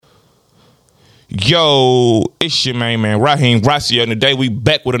Yo, it's your man, Raheem Gracia, and today we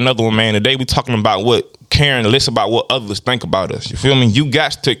back with another one, man. Today we talking about caring less about what others think about us. You feel me? You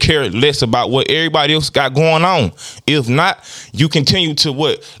got to care less about what everybody else got going on. If not, you continue to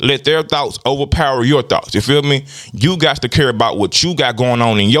let their thoughts overpower your thoughts. You feel me? You got to care about what you got going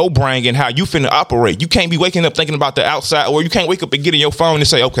on in your brain and how you finna operate. You can't be waking up thinking about the outside, or you can't wake up and get in your phone and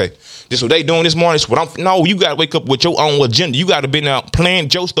say, okay, this is what they doing this morning. This is what I'm. No, you gotta wake up with your own agenda. You gotta been out planning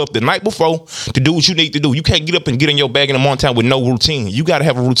your stuff the night before to do what you need to do. You can't get up and get in your bag in the morning time with no routine. You gotta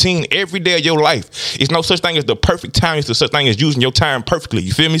have a routine every day of your life. It's no such thing as the perfect time. It's the such thing as using your time perfectly.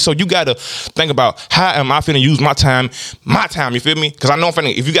 You feel me? So you gotta think about, how am I finna use my time? You feel me? Because I know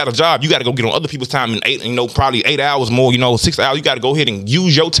if you got a job, you gotta go get on other people's time in probably 8 hours more, 6 hours. You gotta go ahead and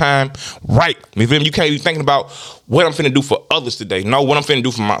use your time right. You feel me? You can't be thinking about what I'm finna do for others today. No, what I'm finna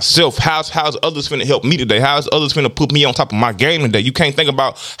do for myself. How's others finna help me today? How's others finna put me on top of my game today? You can't think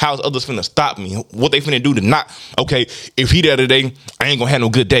about how's others finna stop me. What they finna do to not, okay, if he there today, I ain't gonna have no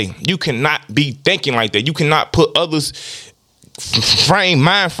good day. You cannot be thinking like that. You cannot put others'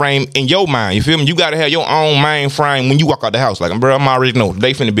 mind frame in your mind. You feel me? You gotta have your own mind frame when you walk out the house. Like, bro, I'm already know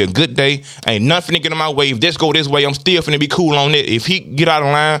they finna be a good day. Ain't nothing finna get in my way. If this go this way, I'm still finna be cool on it. If he get out of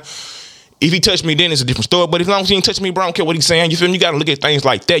line, if he touch me, then it's a different story. But as long as he ain't touch me, bro, I don't care what he's saying. You feel me? You gotta look at things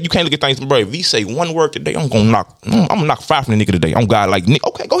like that. You can't look at things, bro. If he say one word today, I'm gonna knock 5 from the nigga today. I'm God like,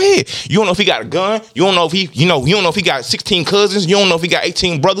 okay, go ahead. You don't know if he got a gun. You don't know if you don't know if he got 16 cousins. You don't know if he got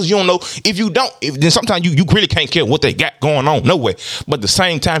 18 brothers. You don't know if you don't. Then sometimes you really can't care what they got going on. No way. But at the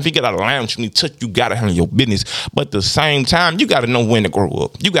same time, if he get out of line, you need to touch. You gotta handle your business. But at the same time, you gotta know when to grow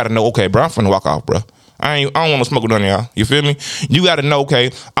up. You gotta know, okay, bro, I'm finna walk off, bro. I don't want to smoke with none of y'all. You feel me? You got to know, okay,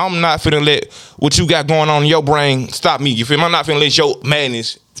 I'm not finna let what you got going on in your brain stop me. You feel me? I'm not finna let your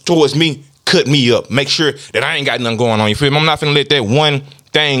madness towards me cut me up. Make sure that I ain't got nothing going on. You feel me? I'm not finna let that one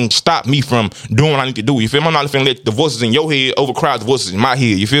thing stop me from doing what I need to do. You feel me? I'm not finna let the voices in your head overcrowd the voices in my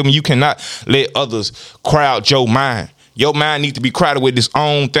head. You feel me? You cannot let others crowd your mind. Your mind needs to be crowded with its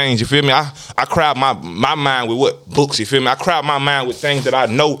own things. You feel me? I crowd my mind with what? Books. You feel me? I crowd my mind with things that I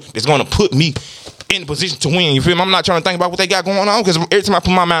know that's going to put me in a position to win. You feel me? I'm not trying to think about what they got going on, because every time I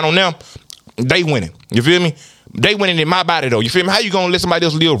put my mind on them, they winning. You feel me? They winning in my body though. You feel me? How you gonna let somebody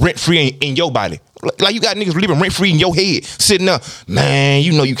else live rent free in your body? Like, you got niggas living rent free in your head, sitting there. Man,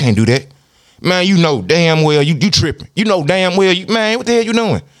 you know you can't do that. Man, you know damn well you tripping. You know damn well man, what the hell you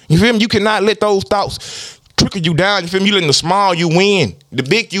doing? You feel me? You cannot let those thoughts trickle you down. You feel me? You letting the small you win. The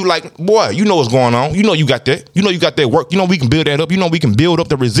big you, like, boy, you know what's going on. You know you got that. You know you got that work. You know we can build that up. You know we can build up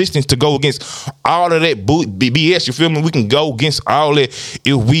the resistance to go against all of that BS. You feel me? We can go against all that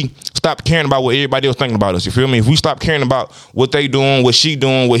if we stop caring about what everybody else thinking about us. You feel me? If we stop caring about what they doing, what she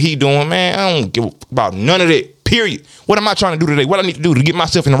doing, what he doing, man, I don't give about none of that. Period. What am I trying to do today? What I need to do to get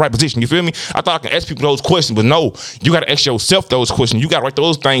myself in the right position? You feel me? I thought I can ask people those questions, but no, you got to ask yourself those questions. You got to write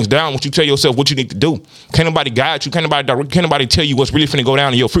those things down once you tell yourself what you need to do. Can't nobody guide you. Can't nobody direct. Can't nobody tell you what's really finna go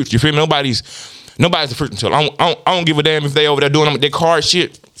down in your future. You feel me? Nobody's the future until I don't give a damn if they over there doing their card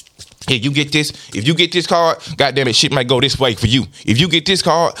shit. If you get this card, goddamn it, shit might go this way for you. If you get this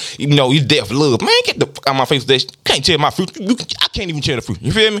card, you deaf for love. Man, get the fuck out of my face with that shit. Can't tell my future. I can't even tell the future.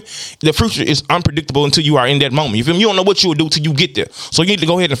 You feel me? The future is unpredictable until you are in that moment. You feel me? You don't know what you will do till you get there. So you need to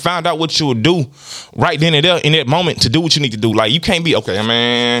go ahead and find out what you will do right then and there in that moment to do what you need to do. Like, you can't be, okay,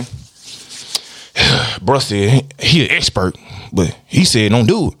 man, bro said he an expert, but he said don't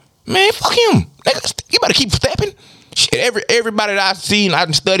do it. Man, fuck him. You better keep stepping. Shit, everybody that I've seen,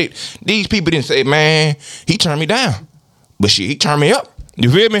 I've studied, these people didn't say, man, he turned me down. But shit, he turned me up.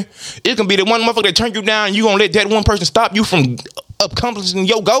 You feel me? It can be the one motherfucker that turned you down, and you gonna let that one person stop you from accomplishing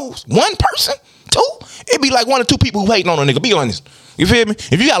your goals? One person? Two? It'd be like 1 or 2 people who hating on a nigga. Be honest. You feel me?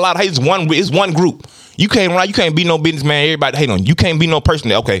 If you got a lot of haters, it's one group. You can't be no business man. Everybody hate on you. You can't be no person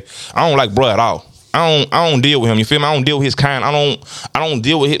that, okay, I don't like bro at all. I don't deal with him. You feel me? I don't deal with his kind. I don't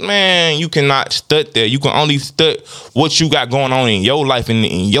deal with it. Man, you cannot stud that. You can only stud what you got going on in your life and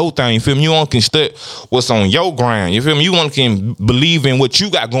in your thing. You feel me? You only can stud what's on your grind. You feel me? You only can believe in what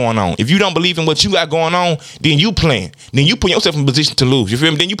you got going on. If you don't believe in what you got going on, then you playing. Then you put yourself in a position to lose. You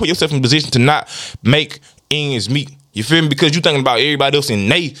feel me? Then you put yourself in a position to not make ends meet. You feel me? Because you thinking about everybody else in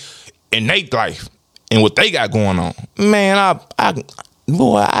their life and what they got going on. Man,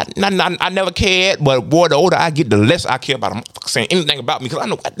 boy, I never cared, but boy, the older I get, the less I care about them saying anything about me, because I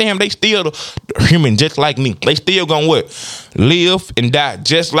know, goddamn, they still the human just like me. They still gonna live and die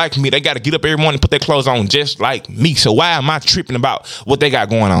just like me. They got to get up every morning and put their clothes on just like me. So why am I tripping about what they got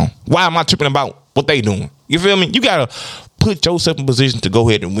going on? Why am I tripping about what they doing? You feel me? You gotta put yourself in position to go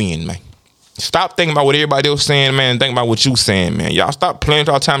ahead and win, man. Stop thinking about what everybody else saying, man. Think about what you saying, man. Y'all stop playing with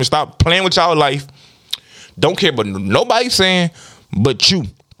y'all time and stop playing with y'all life. Don't care about nobody saying but you.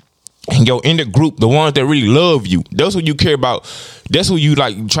 And yo, in the group, the ones that really love you, that's who you care about. That's who you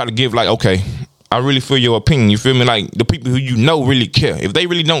like try to give, like, okay, I really feel your opinion. You feel me? Like, the people who you know really care. If they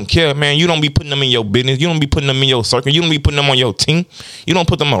really don't care, man, you don't be putting them in your business. You don't be putting them in your circle. You don't be putting them on your team. You don't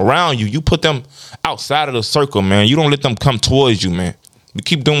put them around you. You put them outside of the circle, man. You don't let them come towards you, man. You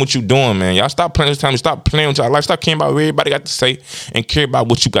keep doing what you doing, man. Y'all stop playing this time. Stop playing with y'all life. Stop caring about what everybody got to say and care about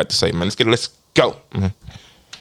what you got to say, man. Let's go. Mm-hmm.